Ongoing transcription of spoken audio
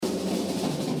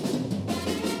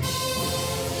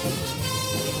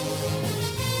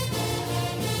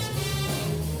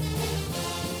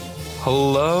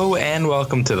Hello and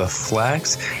welcome to The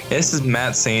Flex. This is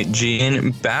Matt St.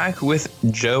 Jean back with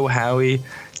Joe Howie.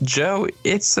 Joe,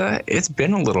 it's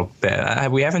been a little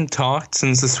bit. We haven't talked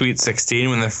since the Sweet 16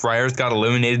 when the Friars got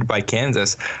eliminated by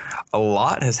Kansas. A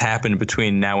lot has happened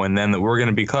between now and then that we're going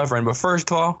to be covering. But first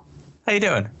of all, how you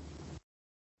doing?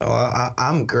 Oh,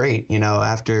 I'm great.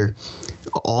 After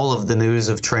all of the news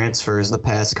of transfers the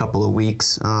past couple of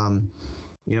weeks,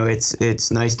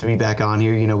 it's nice to be back on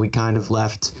here. We kind of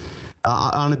left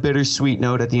on a bittersweet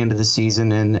note at the end of the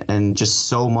season, and just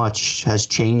so much has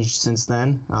changed since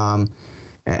then.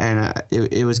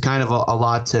 It was kind of a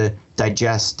lot to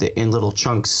digest in little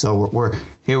chunks. So we're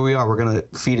here. We are. We're gonna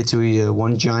feed it to you,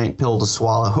 one giant pill to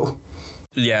swallow.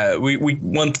 Yeah, we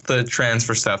once the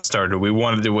transfer stuff started, we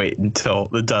wanted to wait until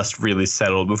the dust really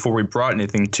settled before we brought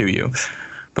anything to you.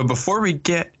 But before we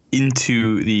get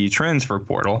into the transfer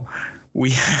portal,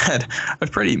 we had a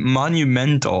pretty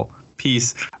monumental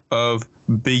piece of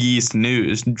Big East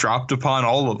news dropped upon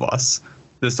all of us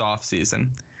this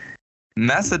offseason. And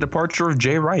that's the departure of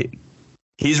Jay Wright.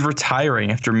 He's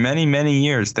retiring after many, many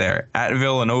years there at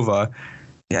Villanova.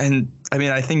 And I mean,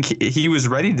 I think he was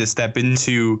ready to step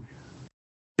into,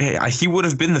 he would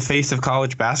have been the face of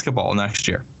college basketball next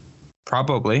year,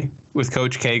 probably, with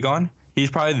Coach K gone.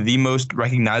 He's probably the most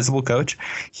recognizable coach.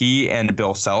 He and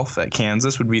Bill Self at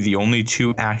Kansas would be the only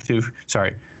two active,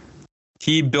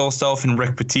 Bill Self, and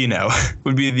Rick Pitino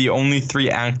would be the only three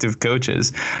active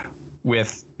coaches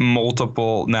with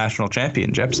multiple national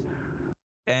championships.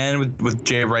 And with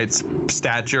Jay Wright's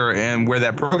stature and where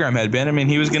that program had been, I mean,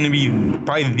 he was going to be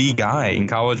probably the guy in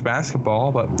college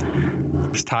basketball, but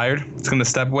he's tired. He's going to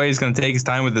step away. He's going to take his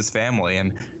time with his family.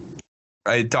 And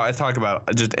I talk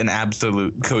about just an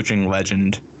absolute coaching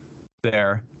legend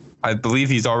there. I believe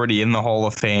he's already in the Hall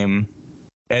of Fame.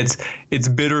 It's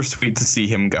bittersweet to see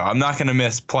him go. I'm not going to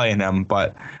miss playing him,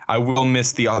 but I will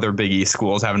miss the other Big East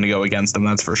schools having to go against him.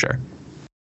 That's for sure.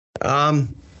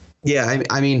 Yeah,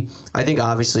 I mean, I think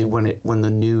obviously when the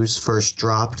news first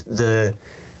dropped, the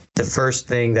first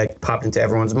thing that popped into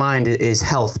everyone's mind is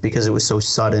health, because it was so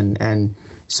sudden and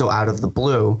so out of the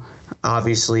blue.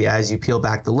 Obviously, as you peel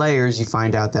back the layers, you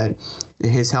find out that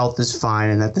his health is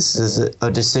fine and that this is a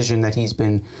decision that he's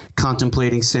been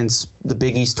contemplating since the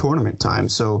Big East tournament time.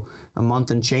 So a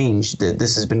month and change that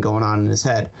this has been going on in his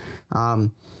head.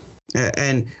 And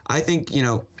I think,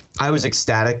 I was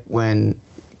ecstatic when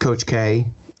Coach K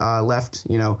left.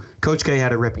 Coach K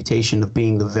had a reputation of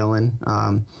being the villain.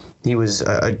 He was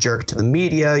a jerk to the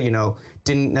media,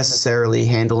 didn't necessarily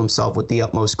handle himself with the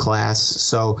utmost class.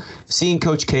 So seeing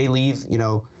Coach K leave,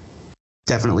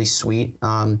 definitely sweet.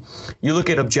 You look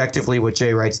at objectively what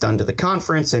Jay Wright's done to the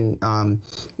conference and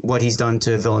what he's done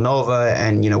to Villanova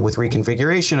and, with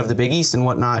reconfiguration of the Big East and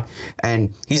whatnot.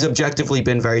 And he's objectively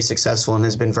been very successful and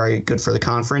has been very good for the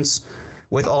conference.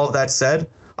 With all of that said,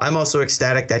 I'm also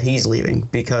ecstatic that he's leaving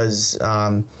because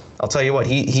I'll tell you what,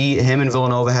 him and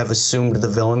Villanova have assumed the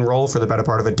villain role for the better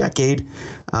part of a decade.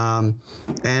 And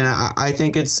I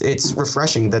think it's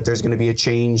refreshing that there's going to be a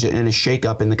change and a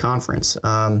shakeup in the conference.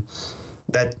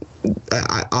 That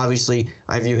obviously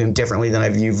I view him differently than I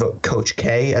view Coach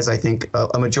K, as I think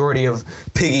a majority of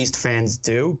Big East fans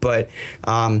do. But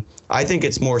I think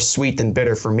it's more sweet than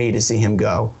bitter for me to see him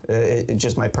go. It's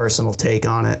just my personal take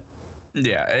on it.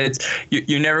 Yeah,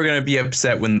 you're never going to be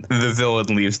upset when the villain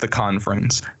leaves the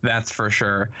conference. That's for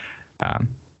sure. But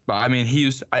I mean,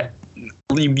 you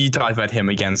talked about him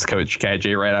against Coach K,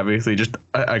 Jay Wright, obviously just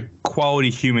a quality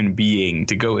human being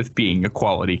to go with being a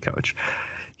quality coach.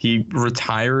 He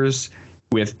retires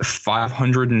with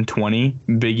 520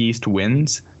 Big East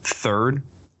wins, third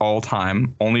all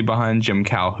time, only behind Jim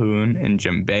Calhoun and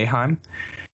Jim Boeheim.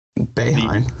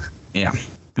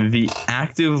 The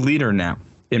active leader now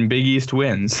in Big East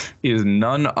wins is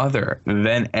none other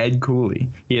than Ed Cooley.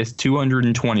 He has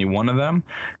 221 of them.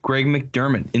 Greg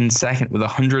McDermott in second with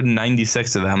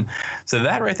 196 of them. So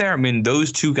that right there, I mean,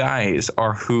 those two guys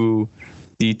are who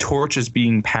the torch is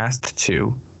being passed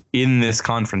to in this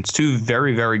conference. Two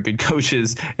very, very good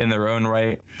coaches in their own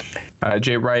right.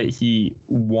 Jay Wright, he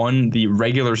won the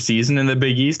regular season in the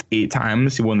Big East 8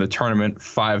 times. He won the tournament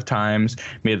 5 times,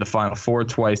 made the Final Four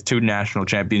twice, 2 national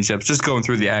championships. Just going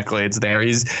through the accolades there,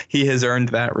 he has earned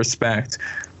that respect.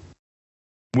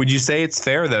 Would you say it's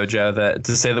fair, though, Joe,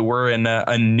 to say that we're in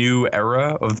a new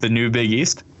era of the new Big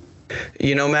East?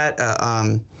 Matt,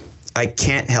 I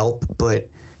can't help but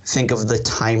think of the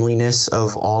timeliness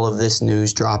of all of this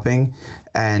news dropping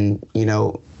and,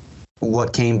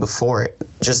 what came before it.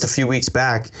 Just a few weeks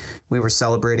back, we were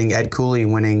celebrating Ed Cooley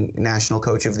winning National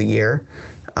Coach of the Year.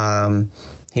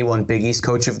 He won Big East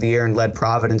Coach of the Year and led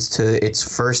Providence to its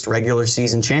first regular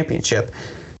season championship.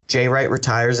 Jay Wright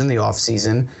retires in the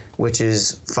offseason, which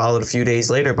is followed a few days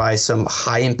later by some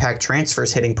high-impact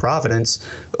transfers hitting Providence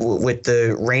with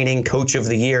the reigning Coach of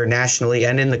the Year nationally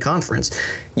and in the conference.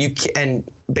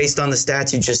 And based on the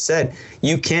stats you just said,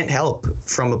 you can't help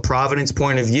from a Providence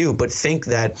point of view but think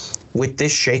that with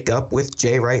this shakeup, with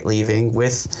Jay Wright leaving,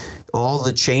 with all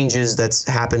the changes that's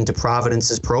happened to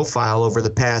Providence's profile over the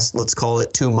past, let's call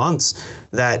it 2 months,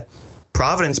 that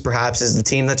Providence perhaps is the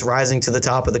team that's rising to the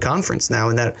top of the conference now,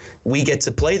 and that we get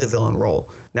to play the villain role.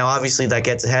 Now, obviously, that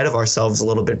gets ahead of ourselves a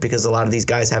little bit because a lot of these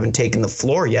guys haven't taken the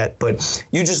floor yet, but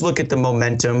you just look at the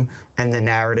momentum and the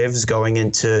narratives going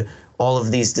into all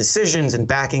of these decisions and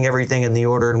backing everything in the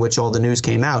order in which all the news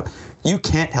came out. You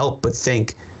can't help but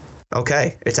think,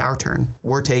 okay, it's our turn.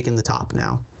 We're taking the top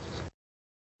now.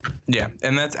 Yeah,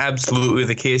 and that's absolutely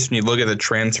the case when you look at the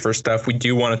transfer stuff. We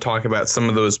do want to talk about some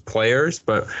of those players,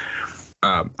 but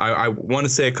I want to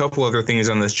say a couple other things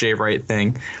on this Jay Wright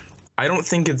thing. I don't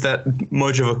think it's that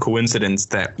much of a coincidence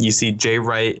that you see Jay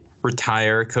Wright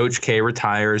retire, Coach K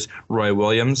retires, Roy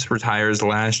Williams retires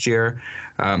last year,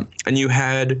 and you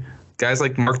had guys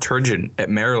like Mark Turgeon at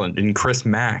Maryland and Chris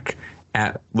Mack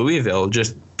at Louisville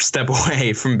just step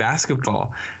away from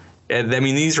basketball. I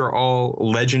mean, these are all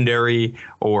legendary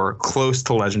or close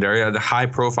to legendary,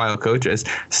 high-profile coaches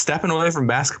stepping away from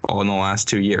basketball in the last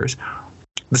 2 years.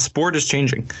 The sport is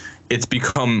changing. It's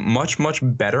become much, much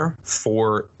better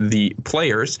for the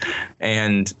players.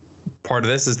 And part of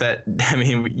this is that, I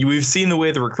mean, we've seen the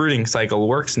way the recruiting cycle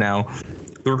works now.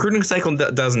 The recruiting cycle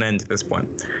doesn't end at this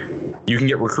point. You can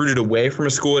get recruited away from a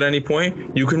school at any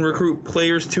point. You can recruit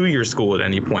players to your school at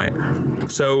any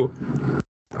point. So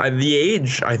the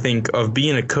age, I think, of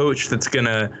being a coach that's going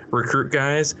to recruit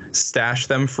guys, stash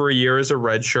them for a year as a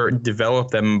redshirt,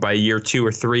 develop them by year 2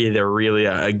 or 3, they're really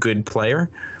a good player,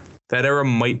 that era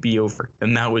might be over.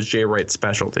 And that was Jay Wright's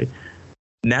specialty.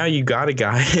 Now you got a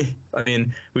guy. I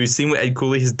mean, we've seen what Ed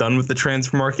Cooley has done with the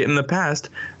transfer market in the past.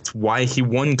 It's why he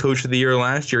won Coach of the Year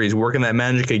last year. He's working that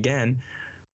magic again.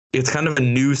 It's kind of a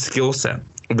new skill set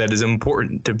that is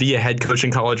important to be a head coach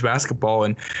in college basketball.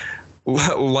 And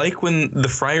like when the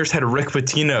Friars had Rick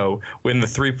Pitino when the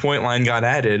three-point line got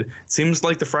added, it seems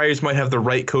like the Friars might have the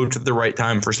right coach at the right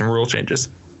time for some rule changes.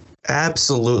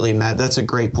 Absolutely, Matt. That's a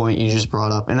great point you just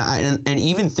brought up. And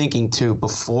even thinking, too,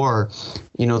 before,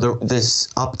 this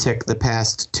uptick the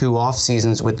past 2 off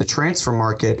seasons with the transfer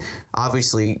market,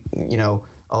 obviously,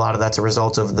 a lot of that's a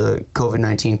result of the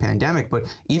COVID-19 pandemic.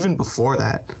 But even before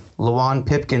that, Lawan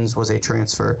Pipkins was a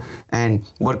transfer. And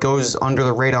what goes under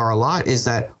the radar a lot is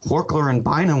that Horkler and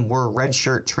Bynum were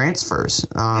redshirt transfers.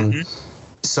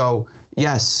 So,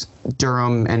 yes,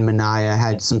 Durham and Minaya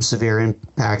had some severe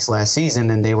impacts last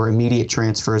season, and they were immediate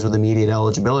transfers with immediate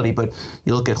eligibility. But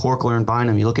you look at Horkler and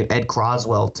Bynum, you look at Ed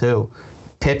Croswell, too.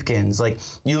 Pipkins,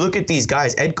 you look at these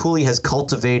guys. Ed Cooley has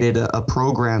cultivated a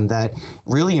program that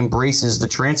really embraces the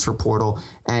transfer portal,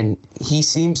 and he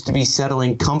seems to be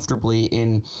settling comfortably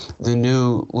in the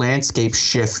new landscape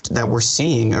shift that we're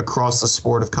seeing across the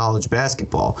sport of college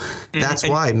basketball. That's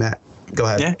why, Matt, go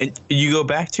ahead. Yeah, you go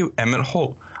back to Emmett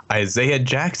Holt, Isaiah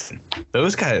Jackson,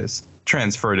 those guys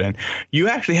transferred in. You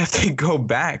actually have to go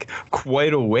back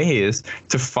quite a ways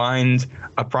to find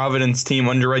a Providence team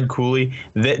under Ed Cooley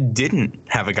that didn't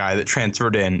have a guy that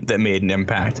transferred in that made an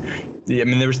impact. I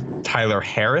mean, there was Tyler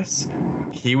Harris.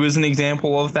 He was an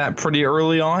example of that pretty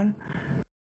early on.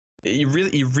 You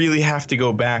really have to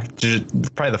go back to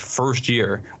probably the first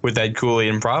year with Ed Cooley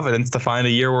in Providence to find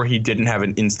a year where he didn't have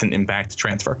an instant impact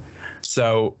transfer.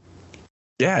 So,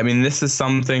 yeah, I mean, this is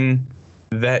something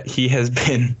that he has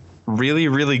been really,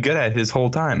 really good at his whole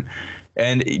time.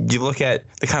 And you look at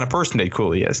the kind of person Ed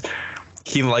Cooley is.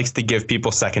 He likes to give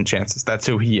people second chances. That's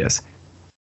who he is.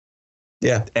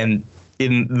 Yeah. And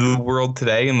in the world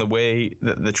today, in the way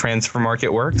that the transfer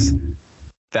market works,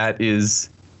 that is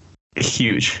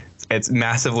huge. It's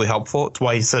massively helpful. It's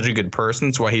why he's such a good person.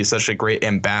 It's why he's such a great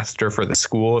ambassador for the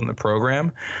school and the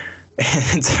program.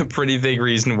 And it's a pretty big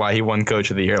reason why he won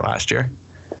Coach of the Year last year.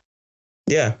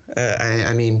 Yeah.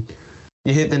 I mean,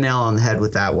 you hit the nail on the head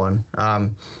with that one.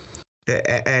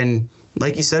 And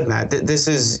like you said, Matt, this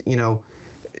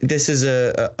is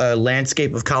a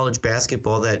landscape of college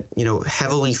basketball that,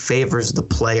 heavily favors the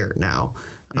player now.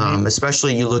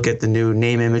 Especially you look at the new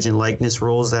name, image, and likeness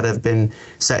rules that have been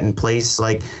set in place.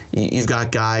 Like you've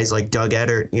got guys like Doug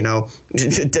Edert,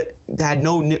 had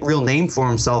no real name for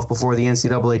himself before the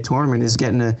NCAA tournament, is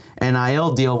getting an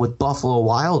NIL deal with Buffalo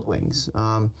Wild Wings.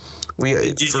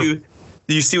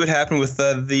 Did you see what happened with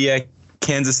the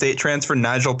Kansas State transfer,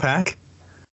 Nigel Pack?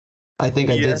 I think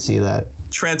I did see that.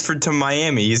 Transferred to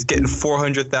Miami. He's getting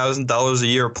 $400,000 a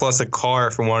year plus a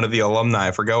car from one of the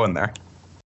alumni for going there.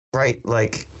 Right,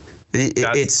 like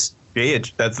it's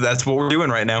age. That's what we're doing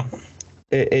right now.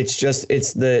 It's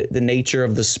the nature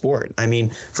of the sport. I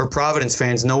mean, for Providence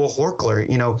fans, Noah Horkler,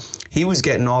 he was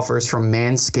getting offers from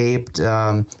Manscaped,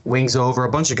 Wings Over. A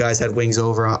bunch of guys had Wings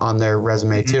Over on their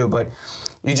resume too. But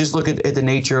you just look at the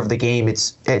nature of the game.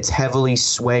 It's heavily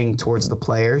swaying towards the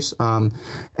players.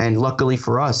 And luckily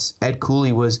for us, Ed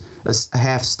Cooley was a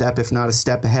half step, if not a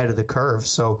step ahead of the curve.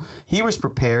 So he was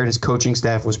prepared. His coaching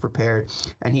staff was prepared,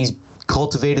 and he's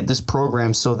cultivated this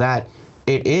program so that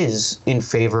it is in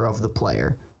favor of the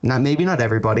player. Maybe not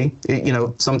everybody.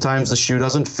 Sometimes the shoe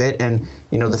doesn't fit, and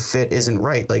the fit isn't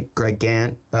right. Like Greg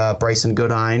Gant, Bryson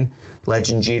Goodine,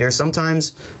 Legend Jeter.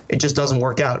 Sometimes it just doesn't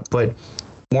work out, but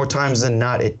more times than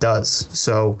not, it does.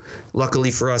 So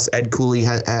luckily for us, Ed Cooley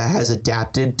has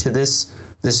adapted to this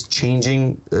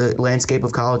changing landscape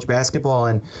of college basketball,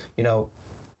 and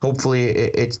hopefully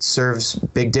it serves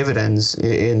big dividends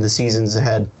in the seasons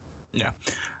ahead. Yeah.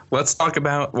 Let's talk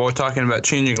about, we're talking about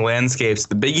changing landscapes,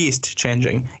 the Big East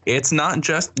changing. It's not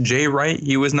just Jay Wright.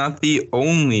 He was not the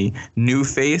only new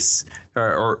face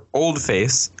or old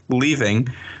face leaving,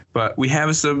 but we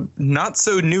have some not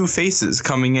so new faces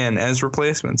coming in as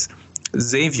replacements.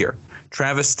 Xavier,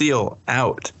 Travis Steele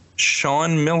out,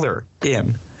 Sean Miller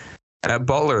in, at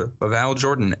Butler, Laval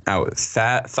Jordan out,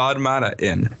 Thad Matta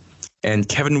in, and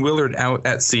Kevin Willard out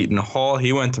at Seton Hall.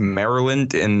 He went to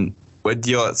Maryland in what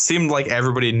deal it seemed like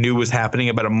everybody knew was happening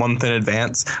about a month in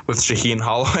advance, with Shaheen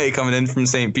Holloway coming in from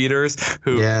St. Peter's,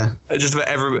 who just about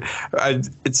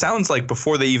it sounds like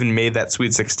before they even made that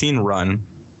Sweet 16 run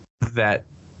that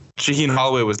Shaheen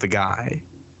Holloway was the guy.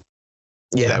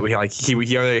 Yeah, that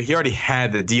he already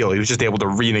had the deal. He was just able to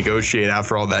renegotiate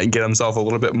after all that and get himself a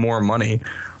little bit more money.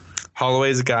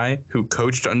 Holloway's a guy who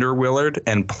coached under Willard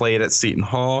and played at Seton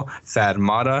Hall. Thad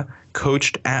Matta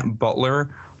coached at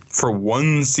Butler for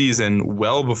one season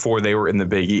well before they were in the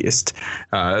Big East.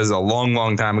 It was a long,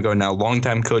 long time ago now.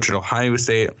 Longtime coach at Ohio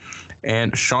State.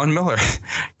 And Sean Miller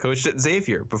coached at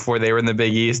Xavier before they were in the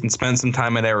Big East and spent some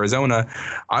time at Arizona.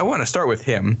 I want to start with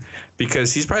him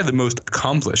because he's probably the most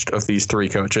accomplished of these three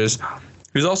coaches.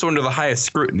 He's also under the highest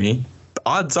scrutiny. The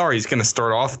odds are he's going to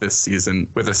start off this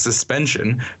season with a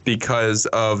suspension because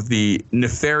of the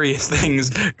nefarious things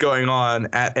going on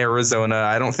at Arizona.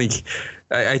 I think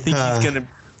he's going to...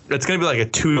 It's going to be like a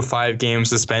 2 to 5 game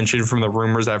suspension from the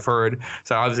rumors I've heard.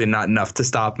 So obviously not enough to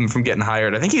stop him from getting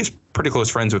hired. I think he's pretty close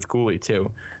friends with Cooley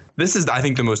too. This is, I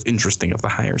think, the most interesting of the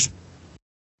hires.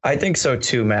 I think so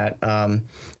too, Matt.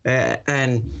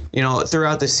 And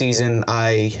throughout the season,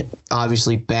 I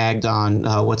obviously bagged on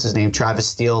Travis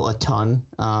Steele a ton.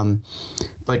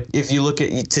 But if you look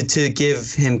at to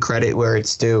give him credit where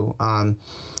it's due,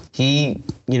 he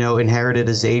inherited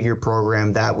a Xavier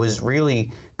program that was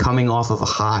really coming off of a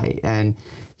high, and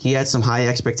he had some high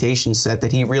expectations set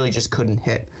that he really just couldn't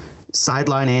hit.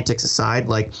 Sideline antics aside,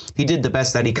 he did the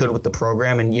best that he could with the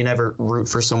program, and you never root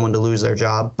for someone to lose their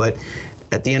job, but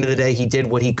at the end of the day, he did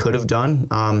what he could have done,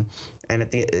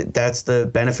 and that's the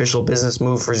beneficial business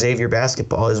move for Xavier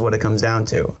basketball is what it comes down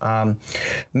to.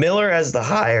 Miller as the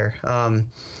hire,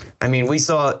 we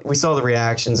saw the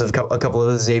reactions of a couple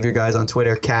of the Xavier guys on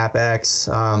Twitter,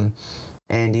 CapX,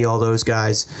 Andy, all those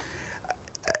guys.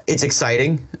 It's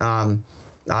exciting.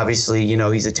 Obviously,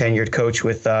 he's a tenured coach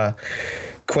with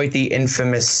quite the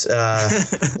infamous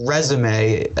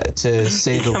resume, to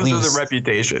say the least. He comes with a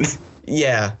reputation.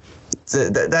 Yeah,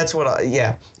 that's what.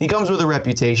 He comes with a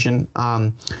reputation,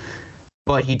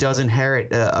 but he does inherit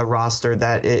a roster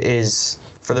that is,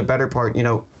 for the better part,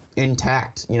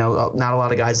 intact. Not a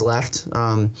lot of guys left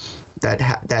that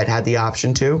had the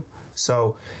option to.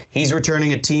 So he's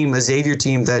returning a Xavier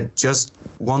team that just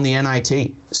won the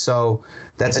NIT. So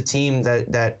that's a team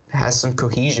that has some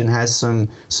cohesion, has some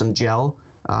gel.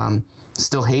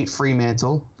 Still hate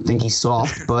Fremantle. Think he's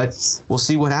soft, but we'll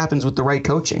see what happens with the right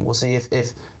coaching. We'll see if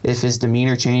his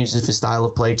demeanor changes, if his style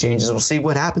of play changes. We'll see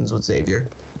what happens with Xavier.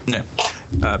 Yeah.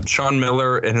 Sean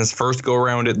Miller, in his first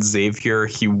go-around at Xavier,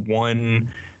 he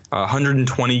won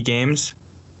 120 games,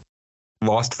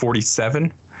 lost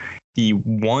 47. He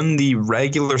won the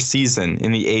regular season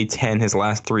in the A-10 his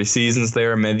last 3 seasons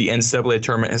there, made the NCAA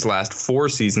tournament his last 4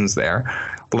 seasons there,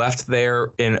 left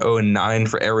there in 2009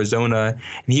 for Arizona,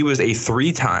 and he was a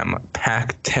 3-time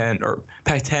Pac-10 or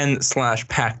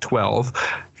Pac-10/Pac-12,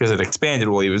 because it expanded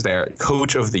while he was there,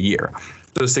 Coach of the Year.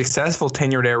 So successful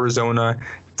tenure at Arizona,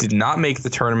 did not make the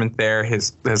tournament there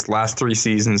his last 3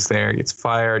 seasons there. He gets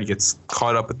fired, he gets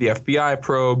caught up with the FBI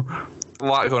probe, a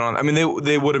lot going on. I mean,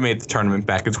 they would have made the tournament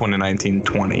back in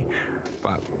 2019-20,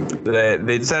 but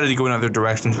they decided to go in other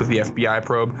directions with the FBI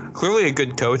probe. Clearly a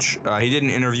good coach. He did an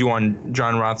interview on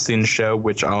John Rothstein's show,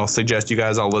 which I'll suggest you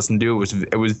guys all listen to.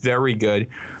 It was very good.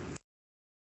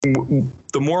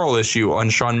 The moral issue on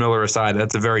Sean Miller aside,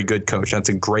 that's a very good coach. That's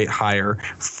a great hire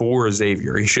for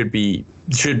Xavier. He should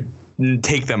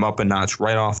take them up a notch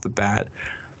right off the bat.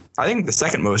 I think the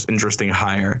second most interesting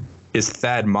hire is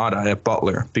Thad Matta at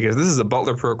Butler, because this is a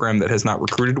Butler program that has not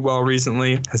recruited well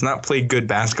recently, has not played good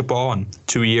basketball in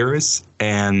 2 years,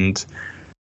 and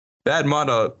Thad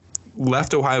Matta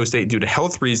left Ohio State due to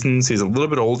health reasons. He's a little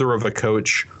bit older of a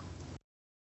coach.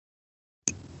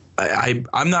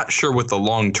 I'm not sure what the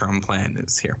long-term plan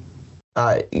is here.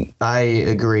 I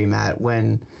agree, Matt.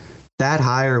 When that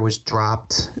hire was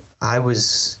dropped, I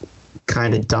was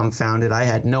kind of dumbfounded. I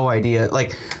had no idea,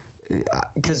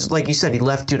 because like you said, he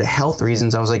left due to health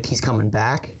reasons. I was like, he's coming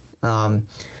back. I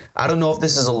don't know if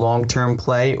this is a long-term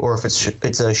play or if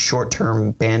it's a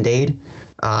short-term Band-Aid.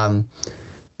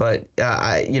 But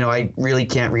I really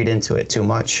can't read into it too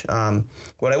much.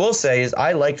 What I will say is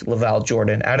I liked LaVall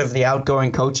Jordan. Out of the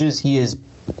outgoing coaches, he is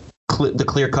the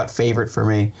clear-cut favorite for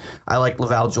me. I like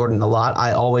LaVall Jordan a lot.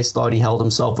 I always thought he held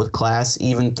himself with class,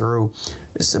 even through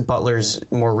Butler's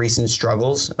more recent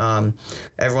struggles.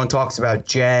 Everyone talks about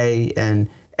Jay and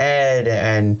Ed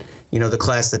and the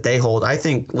class that they hold. I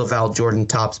think LaVall Jordan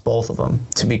tops both of them,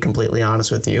 to be completely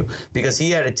honest with you, because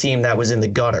he had a team that was in the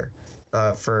gutter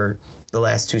for the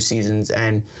last 2 seasons,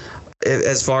 and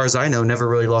as far as I know, never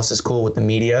really lost his cool with the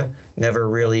media, never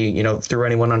really, threw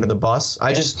anyone under the bus.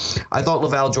 I thought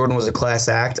LaVall Jordan was a class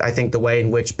act. I think the way in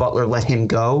which Butler let him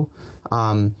go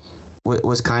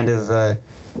was kind of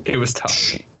it was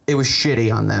tough. It was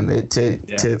shitty on them,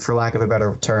 to for lack of a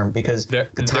better term, because the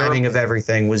timing of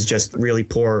everything was just really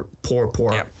poor.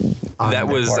 Yeah. That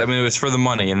was, part. I mean, it was for the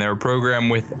money, and they're a program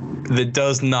that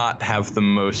does not have the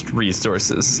most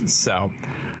resources. So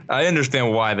I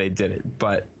understand why they did it,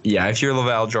 but yeah, if you're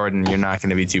LaVall Jordan, you're not going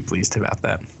to be too pleased about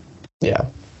that. Yeah.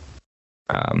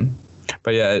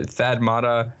 But yeah, Thad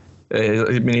Matta.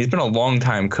 I mean, he's been a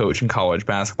long-time coach in college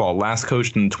basketball. Last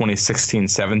coached in the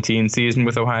 2016-17 season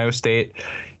with Ohio State.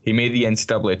 He made the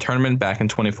NCAA tournament back in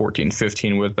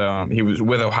 2014-15 he was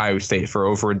with Ohio State for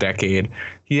over a decade.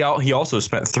 He also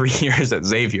spent 3 years at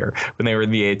Xavier when they were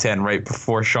in the A-10 right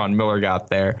before Sean Miller got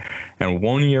there, and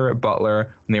 1 year at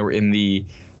Butler when they were in the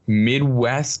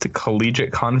Midwest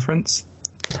Collegiate Conference,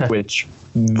 which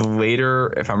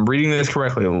later, if I'm reading this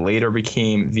correctly, later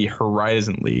became the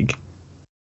Horizon League.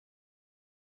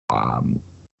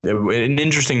 An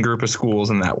interesting group of schools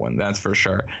in that one, that's for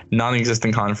sure.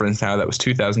 Non-existent conference now. That was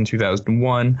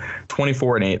 2000-2001,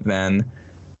 24-8 then.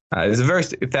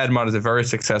 Thad Matta is a very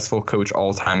successful coach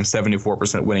all time,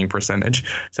 74% winning percentage.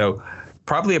 So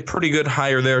probably a pretty good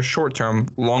hire there short term.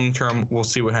 Long term, we'll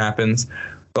see what happens.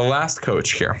 The last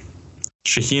coach here,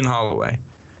 Shaheen Holloway.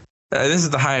 This is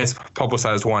the highest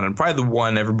publicized one, and probably the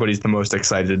one everybody's the most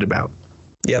excited about.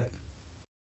 Yep.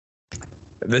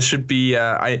 This should be.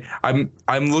 I'm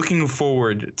looking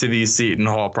forward to these Seton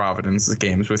Hall Providence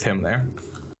games with him there.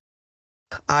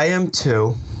 I am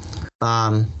too.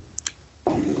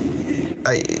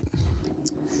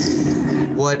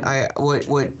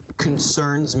 What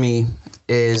concerns me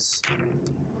is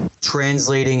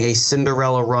translating a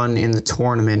Cinderella run in the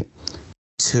tournament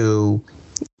to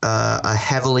a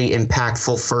heavily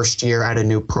impactful first year at a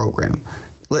new program.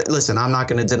 Listen, I'm not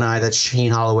going to deny that Shaheen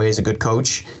Holloway is a good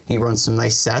coach. He runs some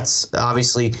nice sets.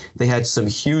 Obviously, they had some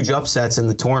huge upsets in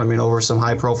the tournament over some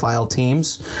high-profile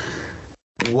teams.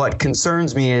 What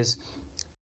concerns me is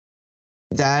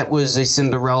that was a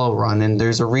Cinderella run, and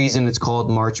there's a reason it's called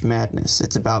March Madness.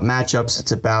 It's about matchups.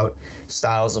 It's about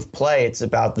styles of play. It's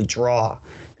about the draw.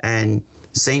 And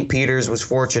St. Peter's was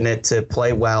fortunate to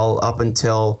play well up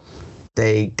until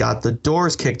they got the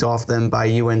doors kicked off them by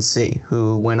UNC,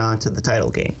 who went on to the title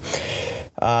game.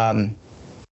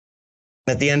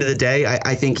 At the end of the day,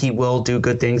 I think he will do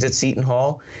good things at Seton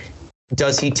Hall.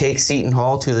 Does he take Seton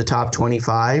Hall to the top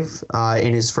 25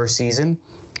 in his first season?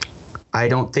 I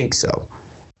don't think so.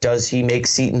 Does he make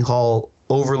Seton Hall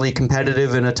overly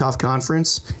competitive in a tough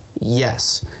conference?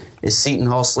 Yes. Is Seton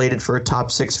Hall slated for a top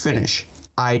 6 finish?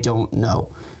 I don't know.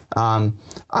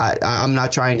 I'm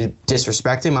not trying to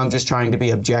disrespect him. I'm just trying to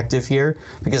be objective here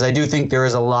because I do think there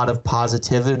is a lot of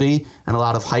positivity and a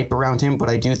lot of hype around him, but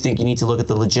I do think you need to look at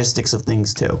the logistics of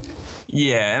things too.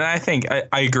 Yeah, and I think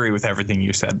I agree with everything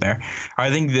you said there. I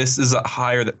think this is a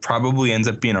hire that probably ends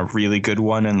up being a really good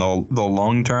one in the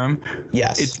long term.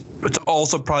 Yes. It's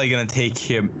also probably going to take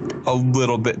him a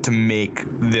little bit to make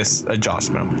this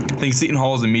adjustment. I think Seton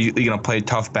Hall is immediately going to play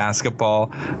tough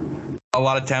basketball. A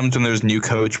lot of times when there's a new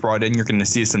coach brought in, you're going to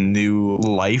see some new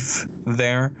life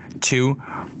there too.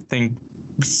 I think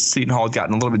Seton Hall has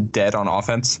gotten a little bit dead on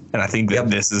offense, and I think that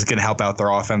this is going to help out their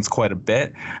offense quite a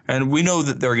bit. And we know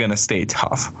that they're going to stay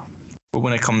tough. But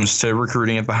when it comes to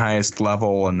recruiting at the highest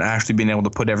level and actually being able to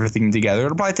put everything together,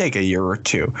 it'll probably take a year or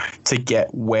two to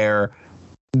get where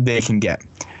they can get.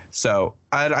 So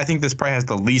I think this probably has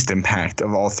the least impact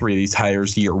of all three of these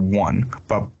hires year one.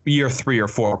 But year 3 or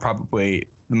 4, probably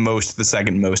the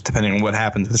second most, depending on what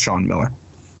happens with Sean Miller.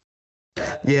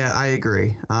 Yeah, I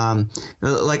agree.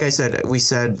 Like I said, we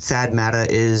said Thad Matta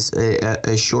is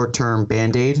a short-term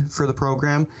Band-Aid for the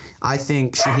program. I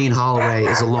think Shaheen Holloway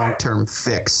is a long-term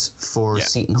fix for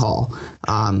Seton Hall.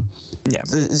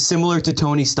 Similar to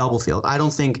Tony Stubblefield. I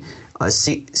don't think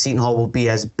Seton Hall will be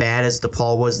as bad as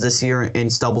DePaul was this year in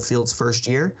Stubblefield's first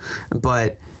year,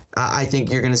 but I think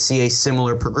you're going to see a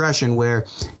similar progression where,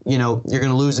 you're going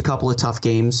to lose a couple of tough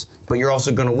games, but you're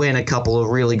also going to win a couple of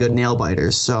really good nail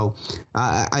biters. So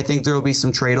I think there will be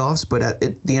some trade-offs, but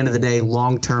at the end of the day,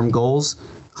 long-term goals,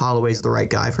 Holloway's the right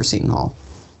guy for Seton Hall.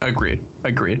 Agreed.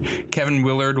 Kevin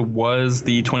Willard was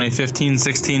the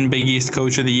 2015-16 Big East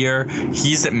Coach of the Year.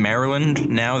 He's at Maryland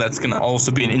now. That's going to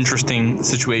also be an interesting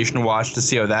situation to watch to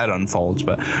see how that unfolds.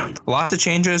 But lots of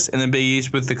changes in the Big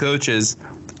East with the coaches.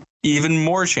 Even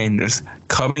more changes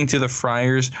coming to the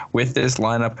Friars with this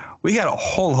lineup. We got a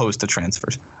whole host of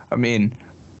transfers. I mean,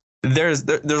 there's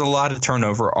a lot of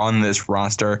turnover on this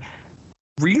roster.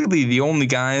 Really, the only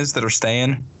guys that are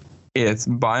staying, it's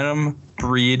Bynum,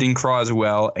 Breed, and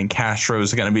Croswell, and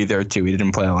Castro's going to be there too. He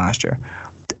didn't play last year.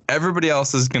 Everybody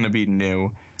else is going to be new.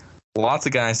 Lots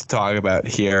of guys to talk about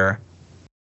here.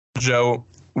 Joe,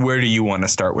 where do you want to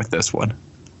start with this one?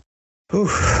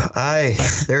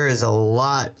 There is a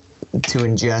lot to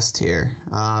ingest here.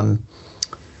 I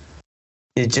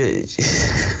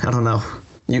don't know.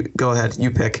 You go ahead.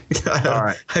 You pick. All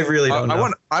right. I really don't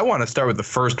know. I want to start with the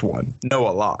first one,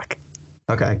 Noah Locke.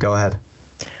 Okay, go ahead.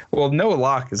 Well, Noah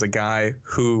Locke is a guy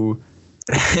who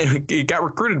he got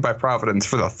recruited by Providence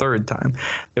for the third time.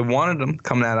 They wanted him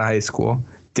coming out of high school.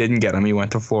 Didn't get him. He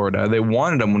went to Florida. They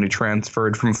wanted him when he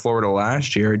transferred from Florida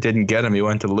last year. Didn't get him. He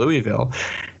went to Louisville.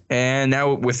 And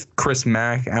now with Chris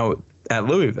Mack out at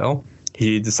Louisville,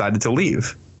 he decided to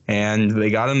leave. And they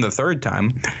got him the third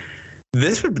time.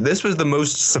 This was the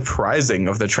most surprising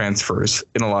of the transfers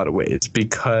in a lot of ways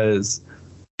because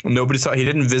nobody saw. He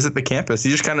didn't visit the campus. He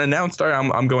just kind of announced, "All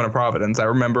right, I'm going to Providence." I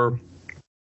remember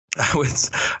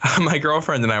my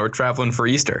girlfriend and I were traveling for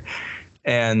Easter,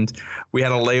 and we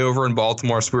had a layover in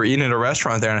Baltimore. So we were eating at a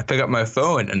restaurant there, and I pick up my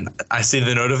phone and I see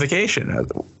the notification. I was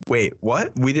like, wait,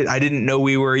 what? I didn't know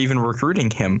we were even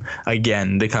recruiting him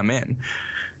again to come in.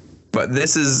 But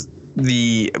this is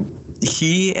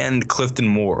he and Clifton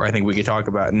Moore, I think we could talk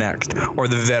about next, or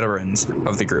the veterans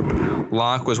of the group.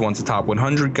 Locke was once a top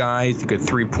 100 guy. He's a good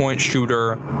 3-point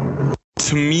shooter.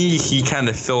 To me, he kind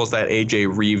of fills that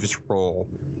AJ Reeves role,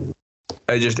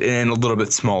 just in a little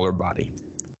bit smaller body.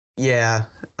 Yeah.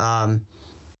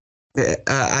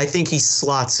 I think he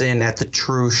slots in at the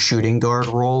true shooting guard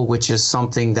role, which is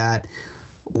something that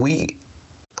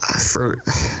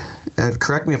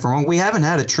correct me if I'm wrong, we haven't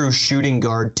had a true shooting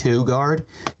guard 2 guard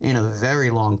in a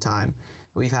very long time.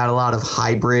 We've had a lot of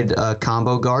hybrid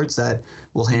combo guards that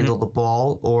will handle the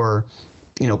ball or,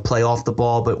 play off the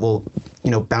ball, but will,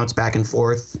 bounce back and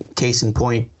forth. Case in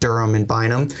point, Durham and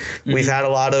Bynum. We've had a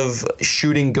lot of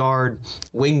shooting guard,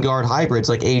 wing guard hybrids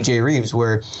like AJ Reeves,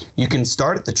 where you can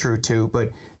start at the true 2,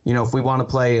 but if we want to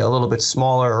play a little bit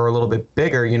smaller or a little bit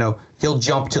bigger, he'll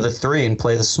jump to the 3 and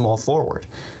play the small forward.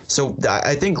 So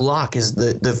I think Locke is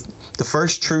the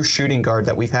first true shooting guard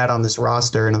that we've had on this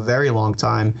roster in a very long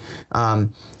time.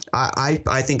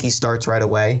 I think he starts right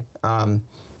away.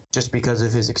 Just because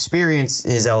of his experience,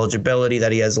 his eligibility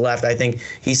that he has left, I think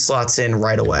he slots in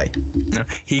right away.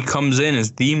 He comes in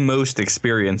as the most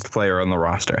experienced player on the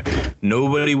roster.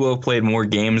 Nobody will have played more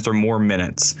games or more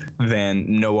minutes than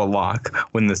Noah Locke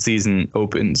when the season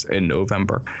opens in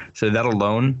November. So that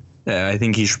alone, I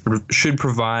think he should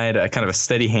provide a kind of a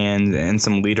steady hand and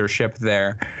some leadership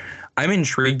there. I'm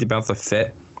intrigued about the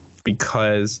fit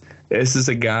because this is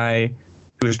a guy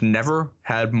who's never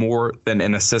had more than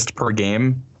an assist per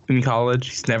game in college.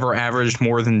 He's never averaged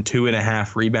more than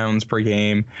 2.5 rebounds per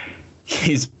game.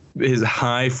 His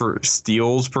high for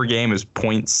steals per game is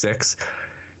 0.6.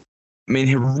 I mean,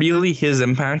 his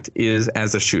impact is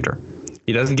as a shooter.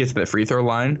 He doesn't get to the free throw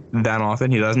line that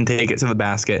often. He doesn't take it to the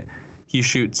basket. He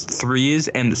shoots threes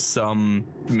and some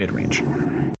mid-range.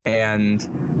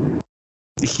 And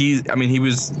he's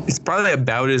probably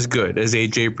about as good as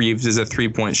AJ Reeves as a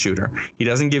three-point shooter. He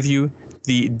doesn't give you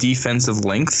the defensive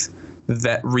length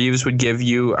that Reeves would give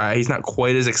you. He's not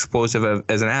quite as explosive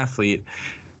as an athlete.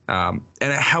 And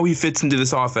how he fits into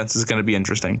this offense is going to be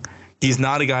interesting. He's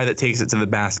not a guy that takes it to the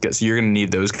basket, so you're going to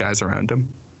need those guys around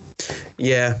him.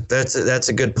 Yeah, that's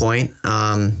a good point.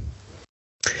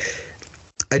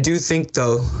 I do think,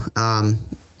 though,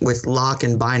 with Locke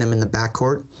and Bynum in the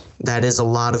backcourt, that is a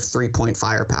lot of three-point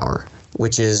firepower,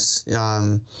 which is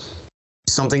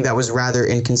something that was rather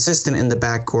inconsistent in the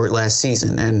backcourt last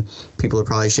season. And people are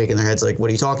probably shaking their heads like, what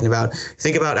are you talking about?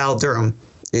 Think about Al Durham.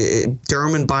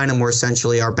 Durham and Bynum were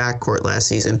essentially our backcourt last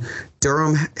season.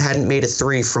 Durham hadn't made a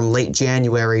three from late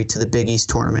January to the Big East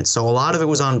tournament, so a lot of it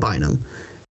was on Bynum.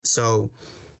 So,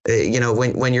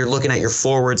 when you're looking at your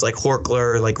forwards like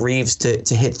Horchler, like Reeves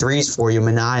to hit threes for you,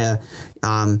 Minaya,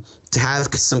 to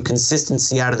have some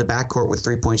consistency out of the backcourt with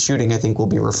three-point shooting, I think will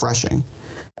be refreshing.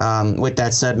 With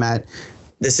that said, Matt,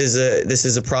 this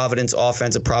is a Providence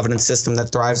offense, a Providence system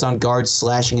that thrives on guards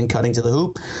slashing and cutting to the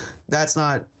hoop. That's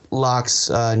not Locke's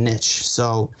niche.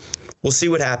 So we'll see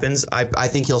what happens. I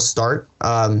think he'll start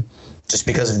just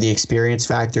because of the experience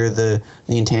factor, the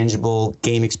intangible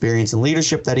game experience and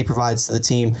leadership that he provides to the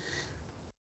team.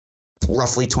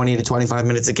 Roughly 20 to 25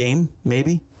 minutes a game,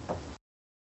 maybe.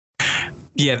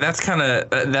 Yeah, that's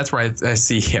where I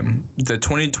see him. The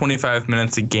 20 to 25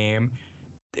 minutes a game.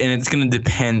 And it's going to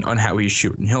depend on how he's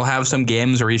shooting. He'll have some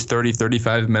games where he's 30,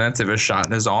 35 minutes if his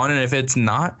shot is on. And if it's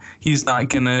not, he's not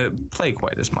going to play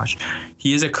quite as much.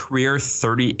 He is a career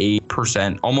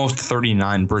 38%, almost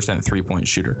 39% three-point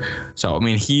shooter. So, I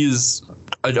mean, he's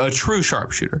a true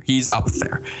sharpshooter. He's up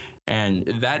there. And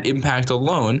that impact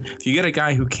alone, if you get a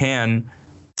guy who can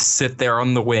sit there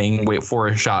on the wing, wait for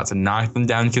his shots, and knock them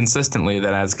down consistently,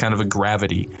 that adds kind of a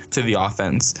gravity to the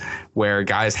offense where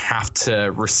guys have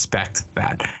to respect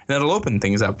that. And that'll open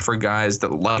things up for guys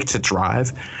that like to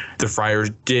drive. The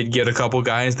Friars did get a couple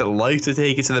guys that like to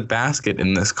take it to the basket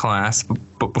in this class.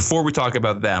 But before we talk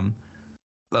about them,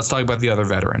 let's talk about the other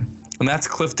veteran, and that's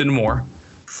Clifton Moore.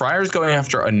 Friars going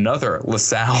after another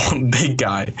LaSalle big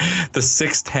guy, the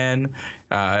 6'10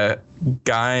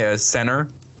 guy, a center.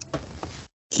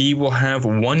 He will have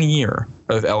 1 year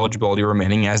of eligibility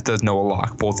remaining, as does Noah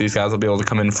Locke. Both these guys will be able to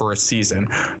come in for a season.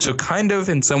 So kind of,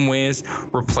 in some ways,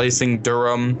 replacing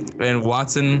Durham and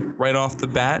Watson right off the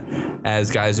bat as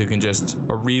guys who can just,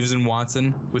 or Reeves and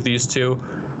Watson with these two.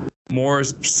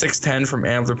 Moore's 6'10 from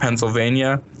Ambler,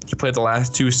 Pennsylvania. He played the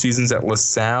last 2 seasons at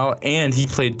LaSalle, and he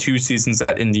played 2 seasons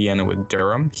at Indiana with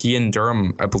Durham. He and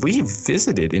Durham, I believe,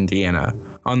 visited Indiana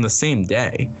on the same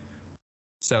day.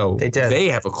 So they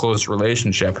have a close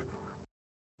relationship.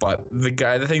 But the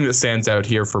thing that stands out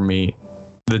here for me,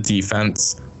 the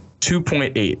defense,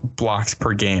 2.8 blocks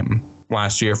per game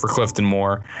last year for Clifton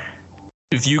Moore.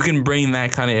 If you can bring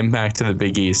that kind of impact to the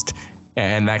Big East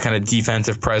and that kind of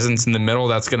defensive presence in the middle,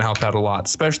 that's going to help out a lot,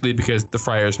 especially because the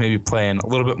Friars may be playing a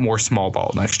little bit more small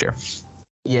ball next year.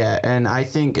 Yeah, and I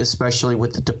think especially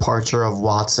with the departure of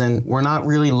Watson, we're not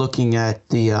really looking at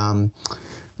the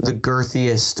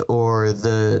girthiest or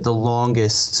the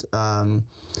longest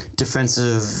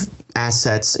defensive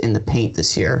assets in the paint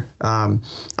this year.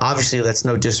 Obviously, that's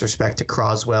no disrespect to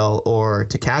Croswell or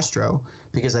to Castro,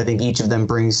 because I think each of them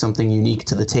brings something unique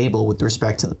to the table with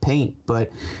respect to the paint.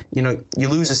 But, you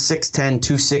lose a 6'10",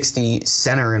 260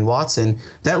 center in Watson,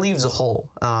 that leaves a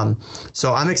hole.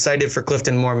 So I'm excited for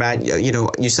Clifton Moore, Matt.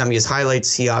 You sent me his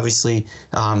highlights. He obviously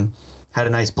had a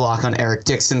nice block on Eric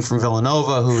Dixon from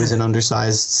Villanova, who is an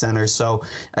undersized center. So,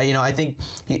 I think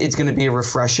it's going to be a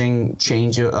refreshing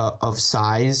change of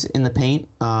size in the paint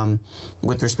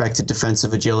with respect to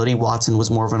defensive agility. Watson was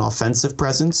more of an offensive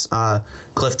presence.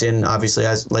 Clifton, obviously,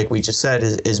 as like we just said,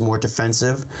 is more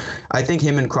defensive. I think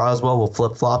him and Croswell will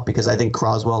flip-flop because I think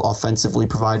Croswell offensively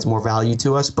provides more value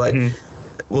to us. But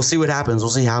we'll see what happens.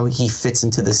 We'll see how he fits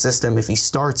into the system. If he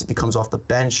starts, if he comes off the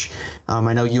bench.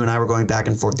 I know you and I were going back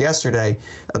and forth yesterday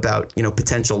about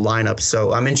potential lineups.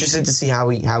 So I'm interested to see how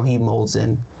he molds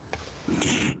in.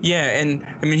 Yeah, and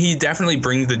I mean he definitely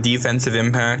brings the defensive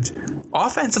impact.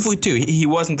 Offensively too, he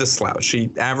wasn't a slouch. He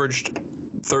averaged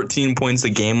 13 points a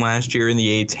game last year in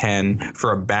the A10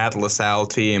 for a bad LaSalle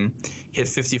team. Hit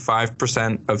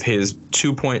 55% of his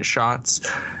 2-point shots.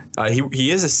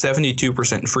 He is a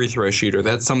 72% free throw shooter.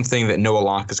 That's something that Noah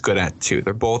Locke is good at too.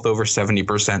 They're both over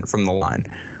 70% from the line.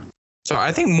 So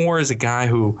I think Moore is a guy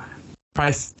who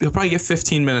he'll probably get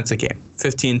 15 minutes a game,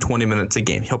 15, 20 minutes a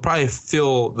game. He'll probably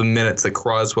fill the minutes that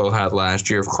Croswell had last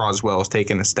year if Croswell has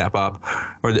taken a step up,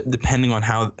 or depending on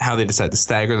how they decide to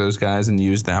stagger those guys and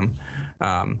use them.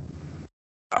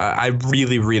 I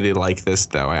really, really like this,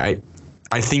 though.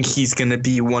 I think he's going to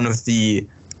be one of the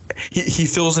he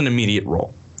fills an immediate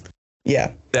role.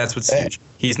 Yeah. That's what's huge.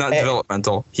 He's not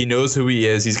developmental. He knows who he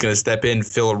is. He's going to step in,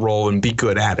 fill a role, and be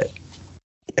good at it.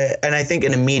 And I think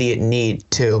an immediate need,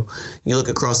 too. You look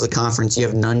across the conference, you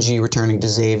have Nunji returning to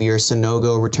Xavier,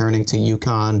 Sanogo returning to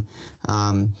UConn.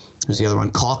 Who's the other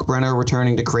one? Kalkbrenner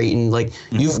returning to Creighton. Like,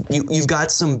 you've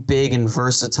got some big and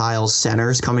versatile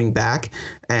centers coming back.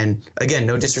 And, again,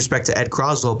 no disrespect to Ed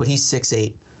Croswell, but he's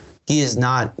 6'8". He is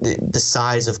not the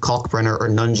size of Kalkbrenner or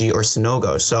Nunji or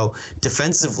Sanogo. So,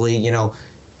 defensively,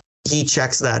 he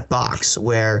checks that box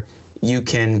where you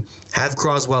can have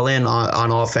Croswell in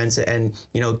on offense and,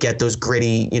 get those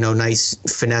gritty, nice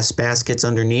finesse baskets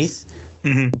underneath.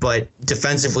 Mm-hmm. But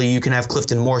defensively, you can have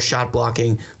Clifton Moore shot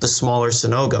blocking the smaller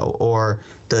Sanogo or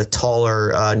the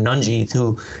taller Nunji,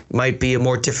 who might be a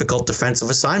more difficult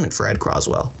defensive assignment for Ed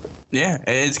Croswell. Yeah,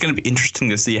 it's going to be interesting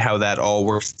to see how that all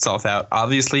works itself out.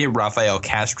 Obviously, Rafael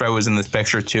Castro is in this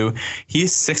picture, too.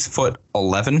 He's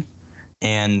 6'11".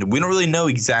 And we don't really know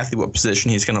exactly what position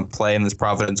he's going to play in this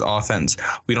Providence offense.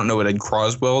 We don't know what Ed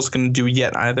Croswell is going to do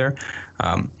yet either.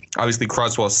 Obviously,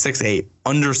 Croswell is 6'8",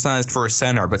 undersized for a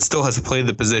center, but still has played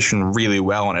the position really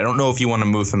well. And I don't know if you want to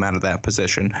move him out of that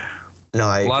position. No,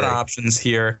 I agree. A lot of options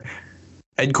here.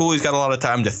 Ed Cooley's got a lot of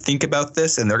time to think about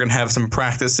this, and they're going to have some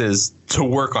practices to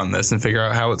work on this and figure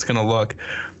out how it's going to look.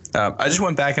 I just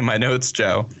went back in my notes,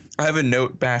 Joe. I have a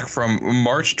note back from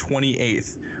March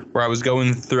 28th where I was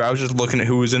going through. I was just looking at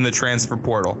who was in the transfer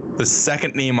portal. The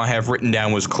second name I have written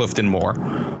down was Clifton Moore.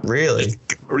 Really?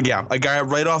 Yeah, a guy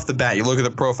right off the bat. You look at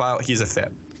the profile, he's a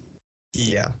fit.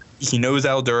 He knows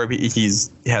Al Derby. He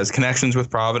has connections with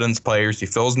Providence players. He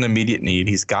fills an immediate need.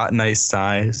 He's got nice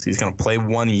size. He's going to play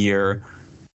 1 year.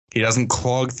 He doesn't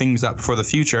clog things up for the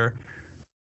future,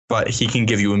 but he can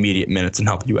give you immediate minutes and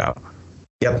help you out.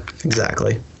 Yep,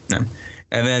 exactly. Yeah.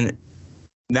 And then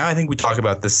now I think we talk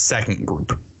about the second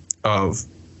group of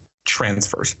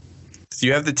transfers. So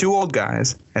you have the two old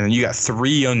guys, and then you got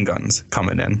three young guns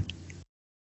coming in.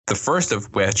 The first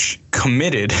of which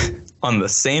committed on the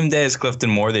same day as Clifton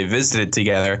Moore. They visited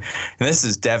together, and this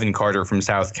is Devin Carter from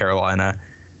South Carolina.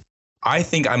 I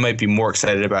think I might be more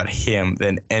excited about him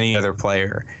than any other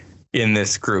player in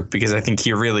this group because I think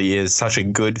he really is such a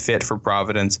good fit for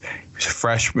Providence. He's a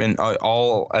freshman,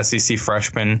 all SEC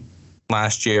freshman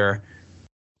last year.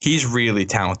 He's really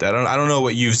talented. I don't know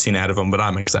what you've seen out of him, but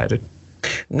I'm excited.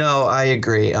 No, I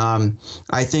agree.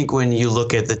 I think when you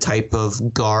look at the type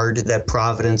of guard that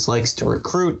Providence likes to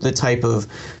recruit, the type of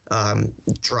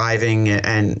driving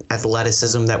and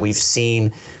athleticism that we've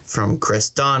seen from Chris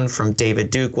Dunn, from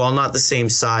David Duke, while not the same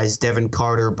size, Devin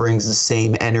Carter brings the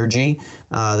same energy,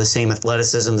 the same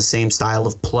athleticism, the same style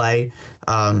of play.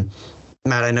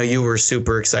 Matt, I know you were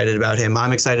super excited about him.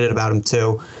 I'm excited about him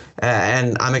too.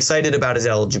 And I'm excited about his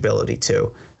eligibility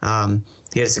too.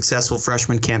 He had a successful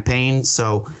freshman campaign,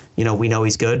 so we know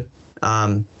he's good.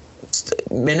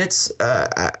 Minutes,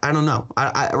 I don't know.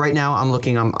 I right now I'm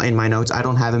looking in my notes. I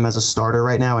don't have him as a starter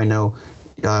right now. I know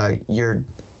do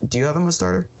you have him as a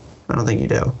starter? I don't think you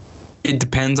do. It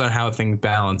depends on how things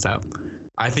balance out.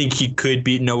 I think he could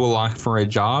beat Noah Locke for a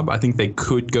job. I think they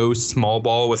could go small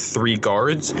ball with three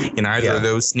guards. In either of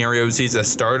those scenarios, he's a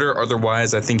starter.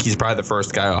 Otherwise, I think he's probably the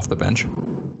first guy off the bench.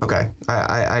 Okay.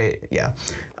 Yeah.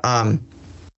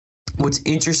 What's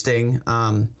interesting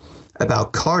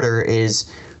about Carter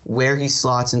is where he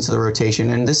slots into the rotation.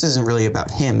 And this isn't really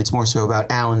about him. It's more so about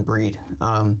Allen Breed.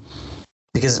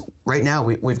 Because right now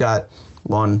we've got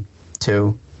 1,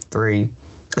 2, 3,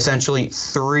 essentially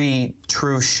 3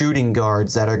 true shooting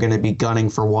guards that are going to be gunning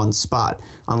for one spot,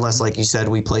 unless, like you said,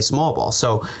 we play small ball.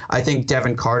 So I think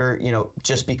Devin Carter,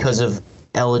 just because of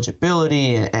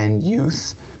eligibility and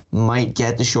youth, might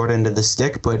get the short end of the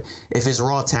stick. But if his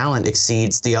raw talent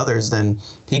exceeds the others, then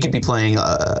he could be playing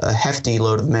a hefty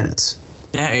load of minutes.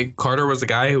 Yeah, Carter was a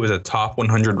guy who was a top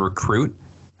 100 recruit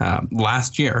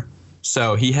last year.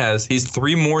 So he's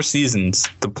 3 more seasons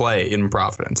to play in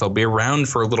Providence. He'll be around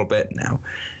for a little bit now.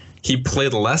 He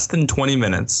played less than 20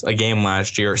 minutes a game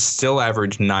last year, still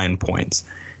averaged 9 points.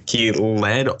 He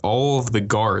led all of the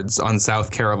guards on South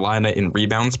Carolina in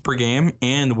rebounds per game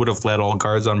and would have led all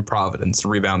guards on Providence in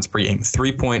rebounds per game,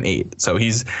 3.8. So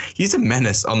he's a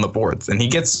menace on the boards, and he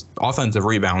gets offensive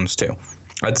rebounds too.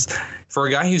 That's for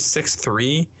a guy who's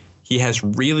 6'3". He's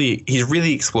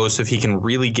really explosive. He can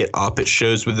really get up. It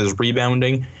shows with his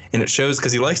rebounding, and it shows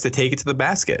because he likes to take it to the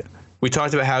basket. We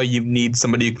talked about how you need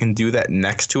somebody who can do that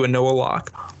next to a Noah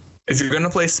Locke. If you're going to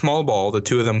play small ball, the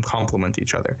two of them complement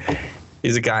each other.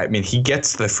 He's a guy, I mean, he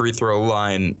gets to the free throw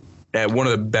line at one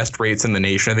of the best rates in the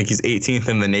nation. I think he's 18th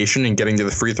in the nation in getting to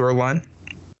the free throw line.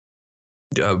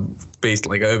 Based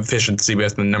like efficiency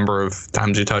based on the number of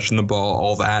times you're touching the ball,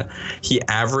 all that. He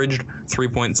averaged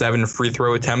 3.7 free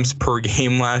throw attempts per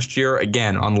game last year,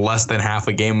 again, on less than half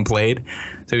a game played.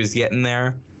 So he's getting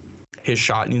there. His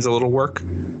shot needs a little work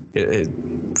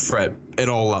at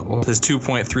all levels. His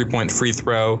 3-point free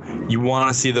throw, you want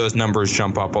to see those numbers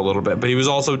jump up a little bit. But he was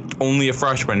also only a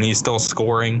freshman. He's still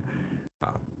scoring.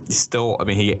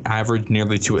 He averaged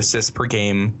nearly 2 assists per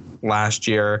game last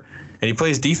year. And he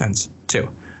plays defense,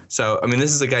 too. So, I mean,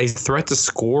 this is a guy who's a threat to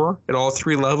score at all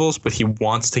 3 levels, but he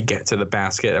wants to get to the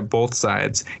basket at both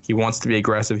sides. He wants to be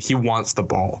aggressive. He wants the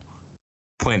ball.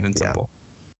 Plain and simple.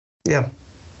 Yeah.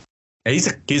 And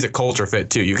he's a culture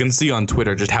fit, too. You can see on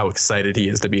Twitter just how excited he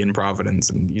is to be in Providence.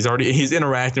 And he's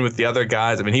interacting with the other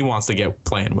guys. I mean, he wants to get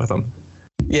playing with them.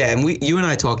 Yeah, and you and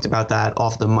I talked about that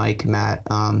off the mic, Matt.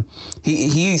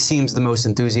 He seems the most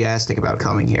enthusiastic about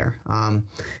coming here. And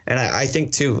I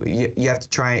think, too, you have to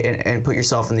try and put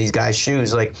yourself in these guys'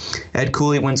 shoes. Like, Ed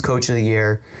Cooley wins Coach of the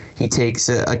Year. He takes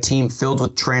a team filled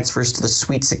with transfers to the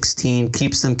Sweet 16,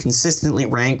 keeps them consistently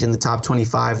ranked in the top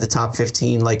 25, the top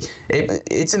 15. Like,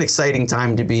 it's an exciting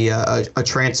time to be a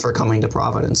transfer coming to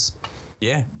Providence.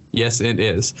 Yeah, yes, it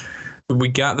is.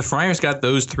 The Friars got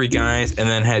those 3 guys and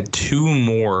then had 2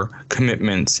 more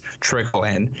commitments trickle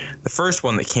in. The first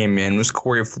one that came in was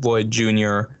Corey Floyd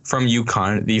Jr. from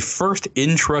UConn, the first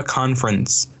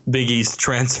intra-conference Big East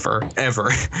transfer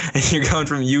ever. And you're going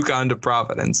from UConn to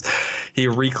Providence. He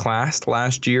reclassed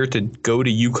last year to go to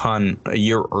UConn a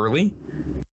year early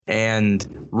and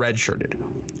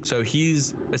redshirted. So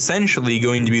he's essentially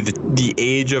going to be the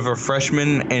age of a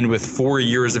freshman, and with 4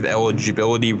 years of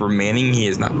eligibility remaining, he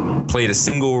has not played a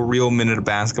single real minute of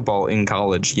basketball in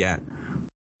college yet.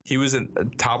 He was a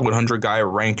top 100 guy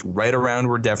ranked right around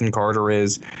where Devin Carter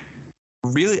is.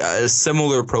 Really a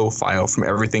similar profile from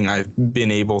everything I've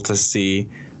been able to see.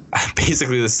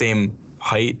 Basically the same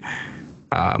height.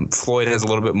 Floyd has a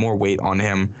little bit more weight on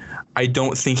him. I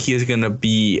don't think he is going to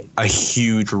be a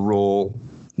huge role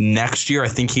next year. I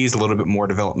think he's a little bit more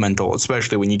developmental,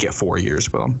 especially when you get 4 years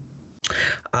with him.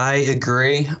 I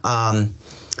agree.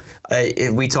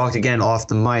 We talked again off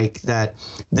the mic that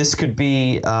this could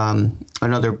be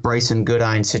another Bryson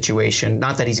Goodine situation.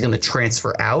 Not that he's going to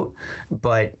transfer out,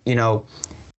 but,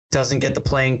 doesn't get the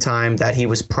playing time that he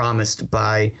was promised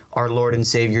by our Lord and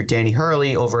Savior Danny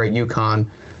Hurley over at UConn.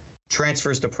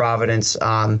 Transfers to Providence.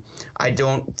 I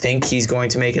don't think he's going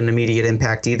to make an immediate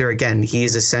impact either. Again, he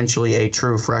is essentially a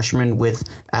true freshman with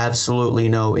absolutely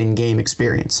no in-game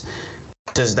experience.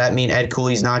 Does that mean Ed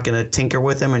Cooley's not going to tinker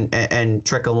with him and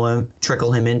trickle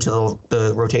him into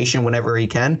the rotation whenever he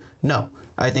can? No.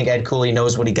 I think Ed Cooley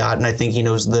knows what he got, and I think he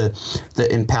knows the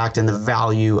impact and the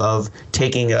value of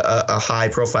taking a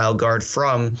high-profile guard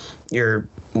from your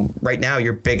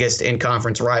biggest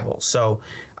in-conference rival. So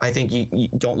I think you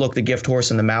don't look the gift horse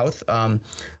in the mouth. I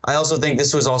also think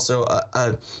this was also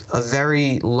a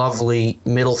very lovely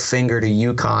middle finger to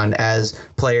UConn as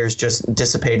players just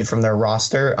dissipated from their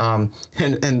roster. And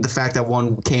the fact that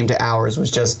one came to ours was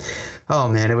just, oh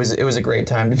man, it was a great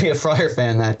time to be a Friar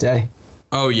fan that day.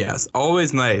 Oh yes,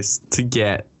 always nice to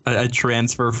get a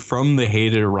transfer from the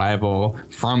hated rival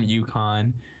from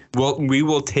UConn. Well, we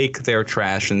will take their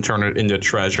trash and turn it into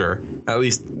treasure. At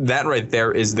least that right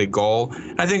there is the goal.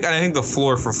 I think the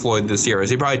floor for Floyd this year is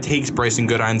he probably takes Bryson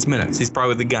Goodine's minutes. He's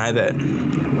probably the guy that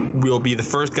will be the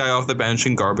first guy off the bench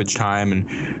in garbage time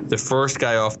and the first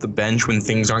guy off the bench when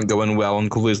things aren't going well and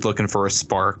Cooley's looking for a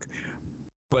spark.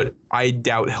 But I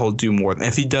doubt he'll do more.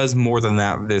 If he does more than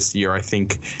that this year, I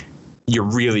think you're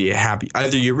really happy.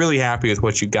 Either you're really happy with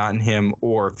what you got in him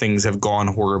or things have gone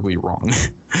horribly wrong.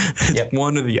 Yep.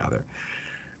 One or the other.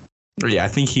 Yeah, I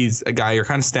think he's a guy you're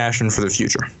kind of stashing for the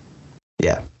future.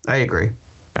 Yeah, I agree.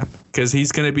 Yeah, because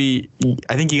he's going to be,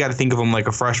 I think you got to think of him like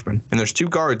a freshman. And there's 2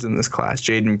 guards in this class,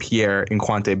 Jaden Pierre and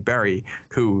Quante Berry,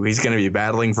 who he's going to be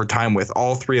battling for time with.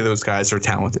 All 3 of those guys are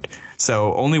talented.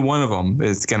 So only one of them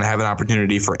is going to have an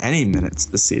opportunity for any minutes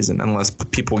this season unless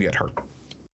people get hurt.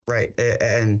 Right,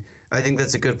 and I think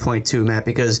that's a good point too, Matt.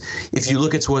 Because if you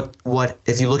look at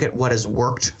what has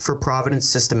worked for Providence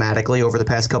systematically over the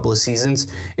past couple of seasons,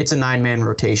 it's a 9-man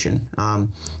rotation.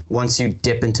 Once you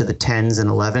dip into the 10s and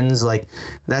 11s, like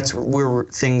that's where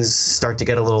things start to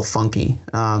get a little funky.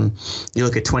 You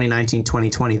look at 2019,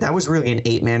 2020, that was really an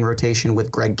 8-man rotation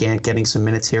with Greg Gant getting some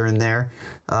minutes here and there.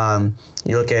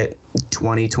 You look at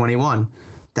 2021.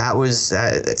 That was,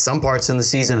 at some parts in the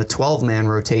season, a 12-man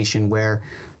rotation where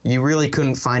you really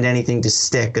couldn't find anything to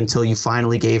stick until you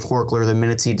finally gave Horkler the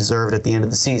minutes he deserved at the end of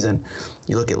the season.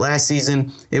 You look at last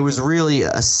season, it was really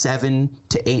a 7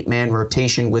 to 8-man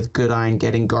rotation with Goodine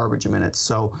getting garbage minutes.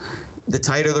 So the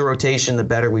tighter the rotation, the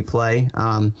better we play.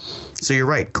 So you're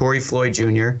right. Corey Floyd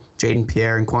Jr., Jaden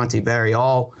Pierre, and Quante Barry,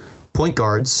 all point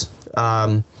guards,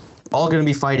 all going to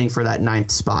be fighting for that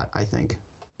 9th spot, I think.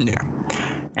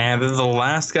 Yeah. And then the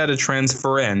last guy to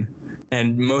transfer in,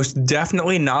 and most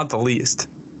definitely not the least,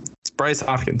 it's Bryce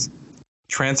Hopkins.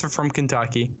 Transfer from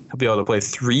Kentucky. He'll be able to play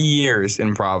 3 years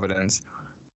in Providence.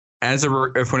 When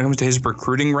it comes to his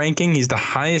recruiting ranking, he's the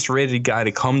highest rated guy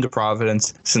to come to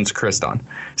Providence since Kriston.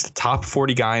 He's the top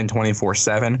 40 guy in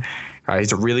 24/7.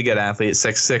 He's a really good athlete,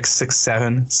 6'6",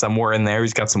 6'7", somewhere in there.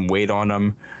 He's got some weight on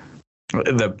him.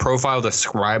 The profile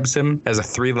describes him as a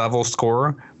 3-level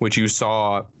scorer, which you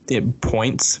saw in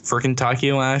points for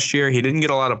Kentucky last year. He didn't get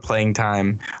a lot of playing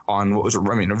time on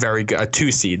a very good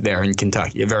 2 seed there in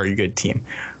Kentucky, a very good team.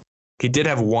 He did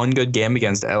have one good game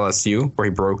against LSU where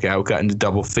he broke out, got into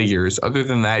double figures. Other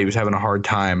than that, he was having a hard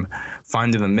time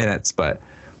finding the minutes. But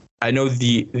I know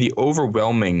the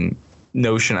overwhelming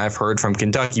notion I've heard from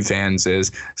Kentucky fans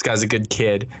is this guy's a good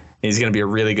kid. He's going to be a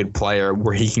really good player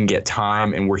where he can get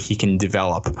time and where he can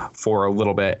develop for a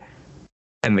little bit.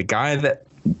 And the guy that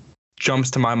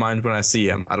jumps to my mind when I see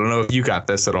him, I don't know if you got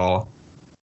this at all,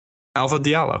 Alpha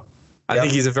Diallo. I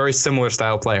think he's a very similar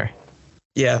style player.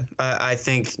 Yeah, I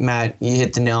think, Matt, you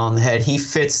hit the nail on the head. He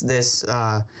fits this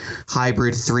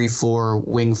hybrid 3-4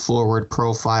 wing forward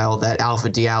profile that Alpha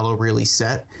Diallo really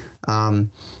set. I'm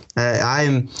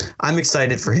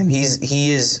excited for him.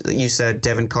 He is. You said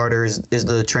Devin Carter is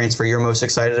the transfer you're most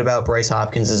excited about. Bryce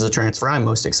Hopkins is the transfer I'm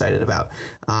most excited about.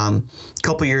 A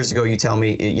couple years ago, you tell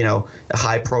me, a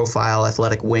high-profile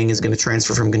athletic wing is going to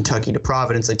transfer from Kentucky to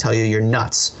Providence. I tell you, you're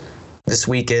nuts. This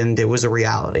weekend, it was a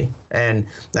reality, and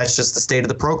that's just the state of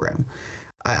the program.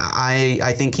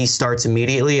 I think he starts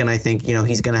immediately, and I think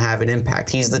he's going to have an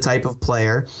impact. He's the type of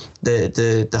player,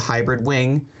 the hybrid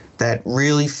wing, that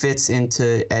really fits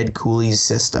into Ed Cooley's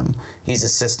system. He's a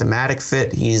systematic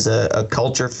fit. He's a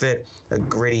culture fit, a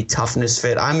gritty toughness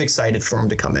fit. I'm excited for him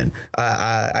to come in.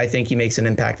 I think he makes an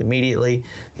impact immediately.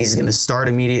 He's going to start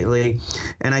immediately.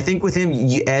 And I think with him,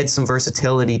 you add some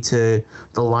versatility to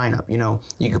the lineup.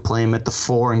 You could play him at the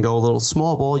 4 and go a little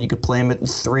small ball. You could play him at the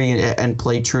 3 and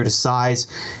play true to size.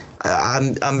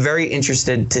 I'm very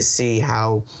interested to see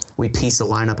how we piece a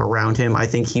lineup around him. I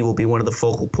think he will be one of the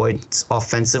focal points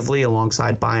offensively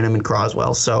alongside Bynum and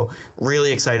Croswell. So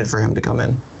really excited for him to come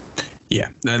in. Yeah,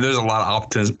 there's a lot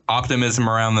of optimism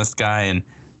around this guy, and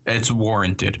it's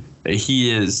warranted. He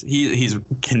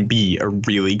can be a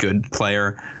really good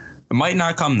player. It might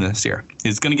not come this year.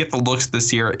 He's going to get the looks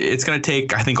this year. It's going to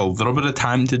take, I think, a little bit of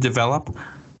time to develop,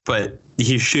 but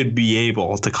he should be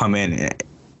able to come in.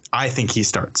 I think he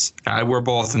starts. We're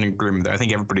both in agreement there. I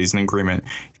think everybody's in agreement.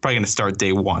 He's probably going to start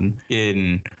day 1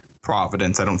 in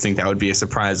Providence. I don't think that would be a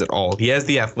surprise at all. He has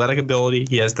the athletic ability.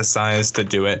 He has the size to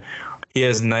do it. He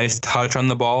has nice touch on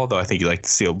the ball, though I think you'd like to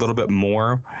see a little bit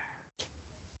more.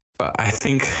 But I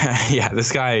think,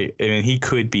 this guy, he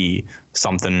could be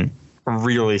something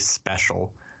really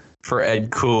special for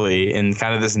Ed Cooley in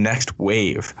kind of this next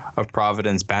wave of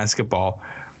Providence basketball.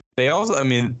 They also,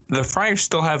 the Friars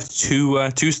still have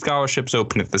two scholarships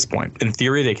open at this point. In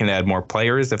theory, they can add more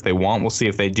players if they want. We'll see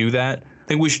if they do that. I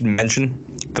think we should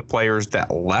mention the players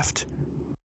that left.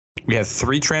 We have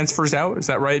 3 transfers out. Is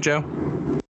that right, Joe?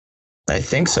 I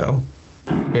think so.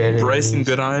 Bryson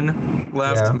Goodine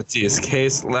left, yeah. Matthias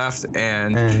Case left,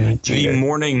 and the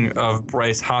morning of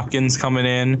Bryce Hopkins coming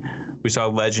in, we saw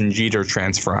Legend Jeter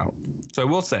transfer out. So I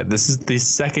will say, this is the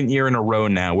second year in a row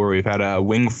now where we've had a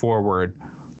wing forward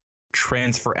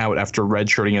transfer out after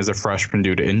redshirting as a freshman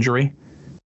due to injury.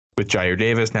 With Jair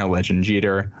Davis, now Legend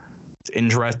Jeter. It's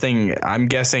interesting. I'm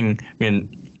guessing,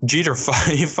 Jeter,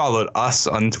 he followed us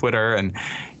on Twitter, and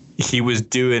he was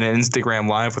doing an Instagram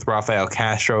Live with Rafael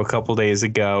Castro a couple days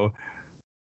ago.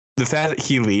 The fact that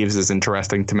he leaves is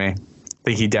interesting to me. I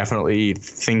think he definitely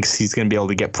thinks he's going to be able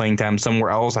to get playing time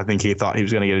somewhere else. I think he thought he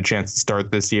was going to get a chance to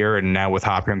start this year, and now with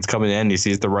Hopkins coming in, he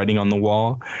sees the writing on the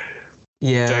wall.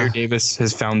 Yeah. Jair Davis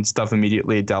has found stuff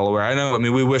immediately at Delaware. I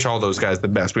mean, we wish all those guys the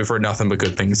best. We've heard nothing but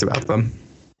good things about them.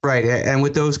 Right, and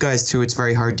with those guys too, it's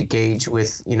very hard to gauge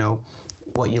with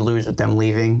what you lose with them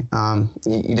leaving.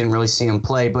 You didn't really see them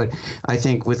play, but I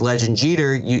think with Legend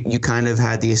Jeter, you kind of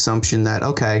had the assumption that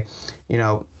okay,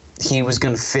 he was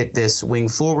going to fit this wing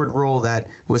forward role that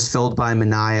was filled by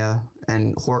Manaea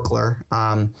and Horkler.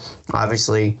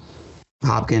 Obviously,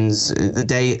 Hopkins. The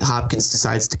day Hopkins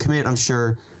decides to commit, I'm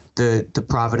sure the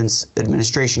Providence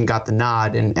administration got the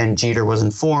nod, and Jeter was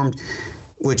informed,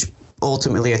 which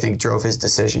ultimately I think drove his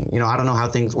decision. I don't know how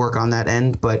things work on that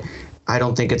end, but I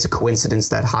don't think it's a coincidence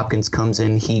that Hopkins comes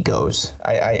in, he goes.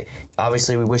 I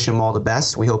obviously we wish him all the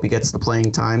best. We hope he gets the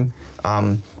playing time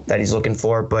that he's looking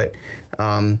for. But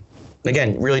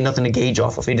again, really nothing to gauge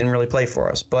off of. He didn't really play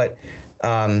for us. But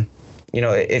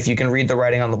if you can read the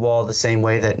writing on the wall the same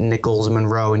way that Nichols,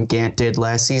 Monroe, and Gant did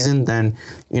last season, then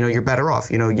you're better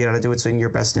off. You got to do what's in your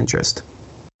best interest.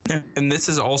 Yeah, and this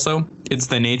is also, it's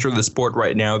the nature of the sport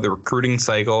right now. The recruiting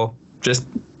cycle just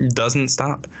doesn't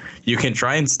stop. You can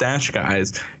try and stash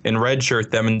guys and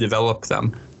redshirt them and develop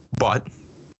them, but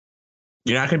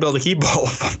you're not going to be able to keep all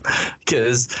of them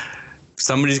because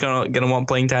somebody's going to want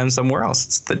playing time somewhere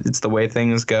else. It's the way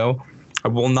things go. I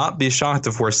will not be shocked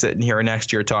if we're sitting here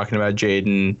next year talking about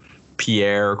Jaden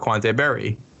Pierre or Quante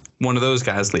Berry, one of those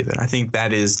guys leaving. I think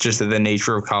that is just the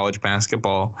nature of college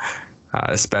basketball.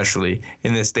 Especially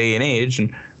in this day and age.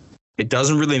 And it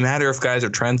doesn't really matter if guys are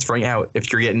transferring out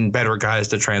if you're getting better guys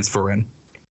to transfer in.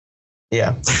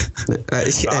 Yeah.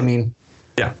 I mean.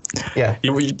 Yeah. Yeah.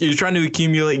 You're trying to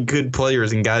accumulate good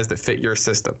players and guys that fit your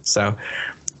system. So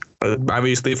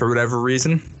obviously, for whatever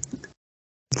reason,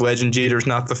 Legend Jeter's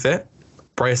not the fit.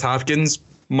 Bryce Hopkins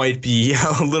might be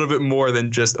a little bit more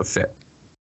than just a fit.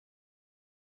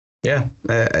 Yeah.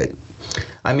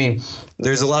 I mean,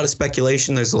 there's a lot of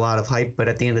speculation, there's a lot of hype, but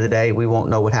at the end of the day, we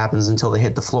won't know what happens until they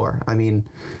hit the floor. I mean,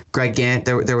 Greg Gant,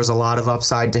 there was a lot of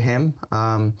upside to him,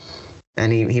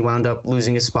 and he wound up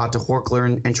losing his spot to Horkler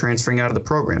and transferring out of the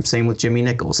program. Same with Jimmy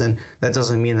Nichols, and that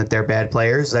doesn't mean that they're bad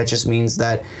players. That just means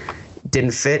that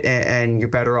didn't fit, and you're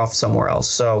better off somewhere else.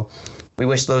 So we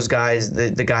wish those guys,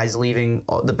 the guys leaving,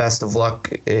 the best of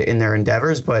luck in their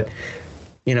endeavors, but,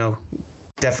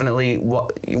 definitely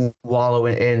wallow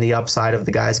in the upside of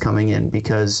the guys coming in,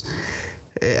 because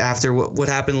after what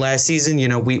happened last season,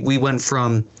 we went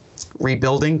from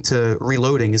rebuilding to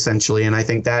reloading essentially, and I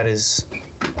think that is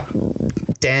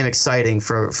damn exciting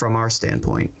from our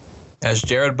standpoint. As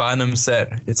Jared Bynum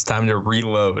said, it's time to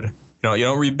reload. You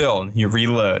don't rebuild, you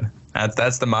reload.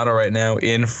 That's the motto right now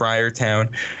in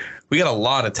Friartown. We got a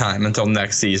lot of time until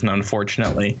next season,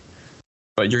 unfortunately.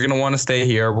 But you're going to want to stay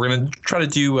here. We're going to try to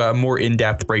do a more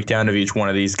in-depth breakdown of each one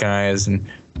of these guys and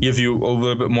give you a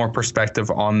little bit more perspective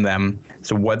on them.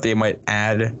 So what they might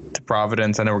add to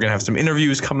Providence. I know we're going to have some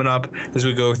interviews coming up as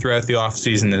we go throughout the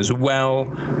offseason as well.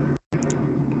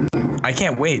 I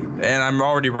can't wait. And I'm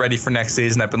already ready for next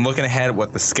season. I've been looking ahead at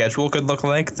what the schedule could look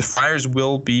like. The Friars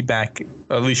will be back,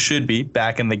 or at least should be,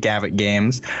 back in the Gavitt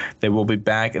games. They will be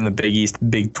back in the Big East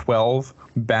Big 12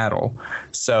 battle.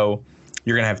 So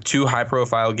you're going to have two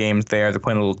high-profile games there. They're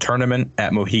playing a little tournament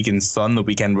at Mohegan Sun the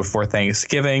weekend before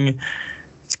Thanksgiving.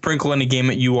 Sprinkle in a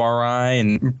game at URI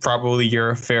and probably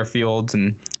your Fairfields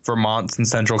and Vermonts and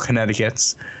Central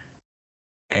Connecticut's.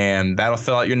 And that'll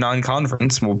fill out your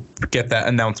non-conference. We'll get that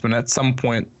announcement at some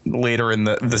point later in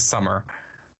the summer.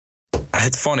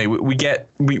 It's funny. We get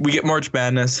March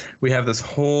Madness. We have this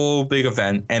whole big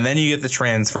event. And then you get the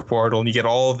transfer portal and you get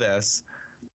all of this.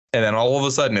 And then all of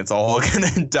a sudden, it's all going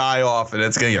to die off, and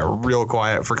it's going to get real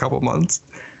quiet for a couple months.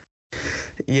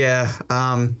 Yeah.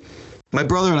 My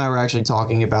brother and I were actually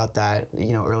talking about that,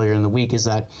 earlier in the week, is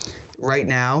that right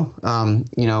now,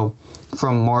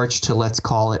 from March to, let's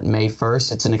call it, May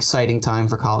 1st, it's an exciting time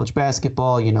for college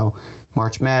basketball.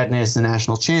 March Madness, the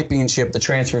national championship, the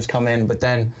transfers come in, but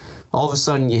then all of a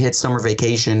sudden you hit summer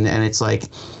vacation, and it's like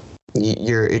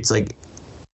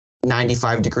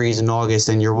 95 degrees in August,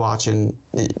 and you're watching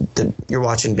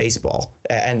baseball,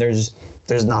 and there's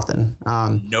nothing.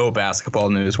 No basketball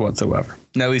news whatsoever.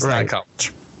 At least not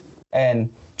college.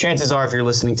 And chances are, if you're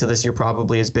listening to this, you're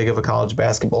probably as big of a college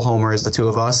basketball homer as the two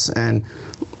of us. And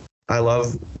I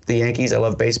love the Yankees. I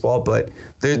love baseball, but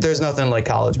there's nothing like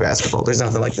college basketball. There's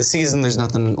nothing like the season. There's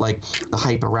nothing like the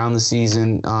hype around the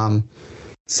season.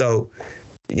 So,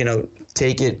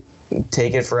 take it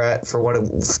for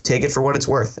what it's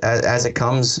worth. As it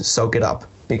comes, soak it up,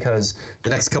 because the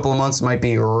next couple of months might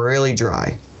be really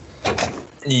dry.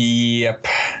 Yep.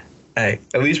 Hey,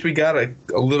 at least we got a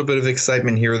little bit of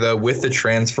excitement here, though, with the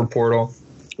transfer portal.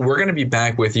 we're going to be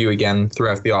back with you again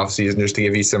throughout the offseason just to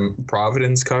give you some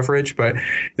Providence coverage. But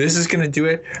this is going to do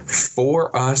it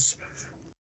for us.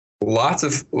 Lots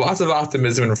of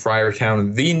optimism in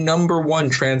Friartown. The number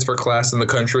one transfer class in the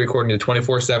country, according to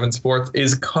 24/7 Sports,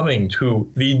 is coming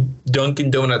to the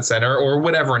Dunkin' Donut Center, or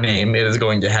whatever name it is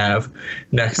going to have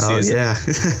next season. Yeah.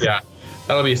 Yeah,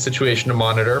 that'll be a situation to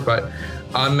monitor. But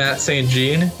I'm Matt St.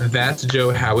 Jean. That's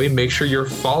Joe Howie. Make sure you're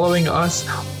following us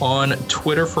on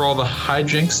Twitter for all the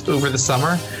hijinks over the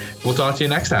summer. We'll talk to you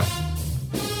next time.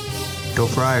 Go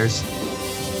Friars.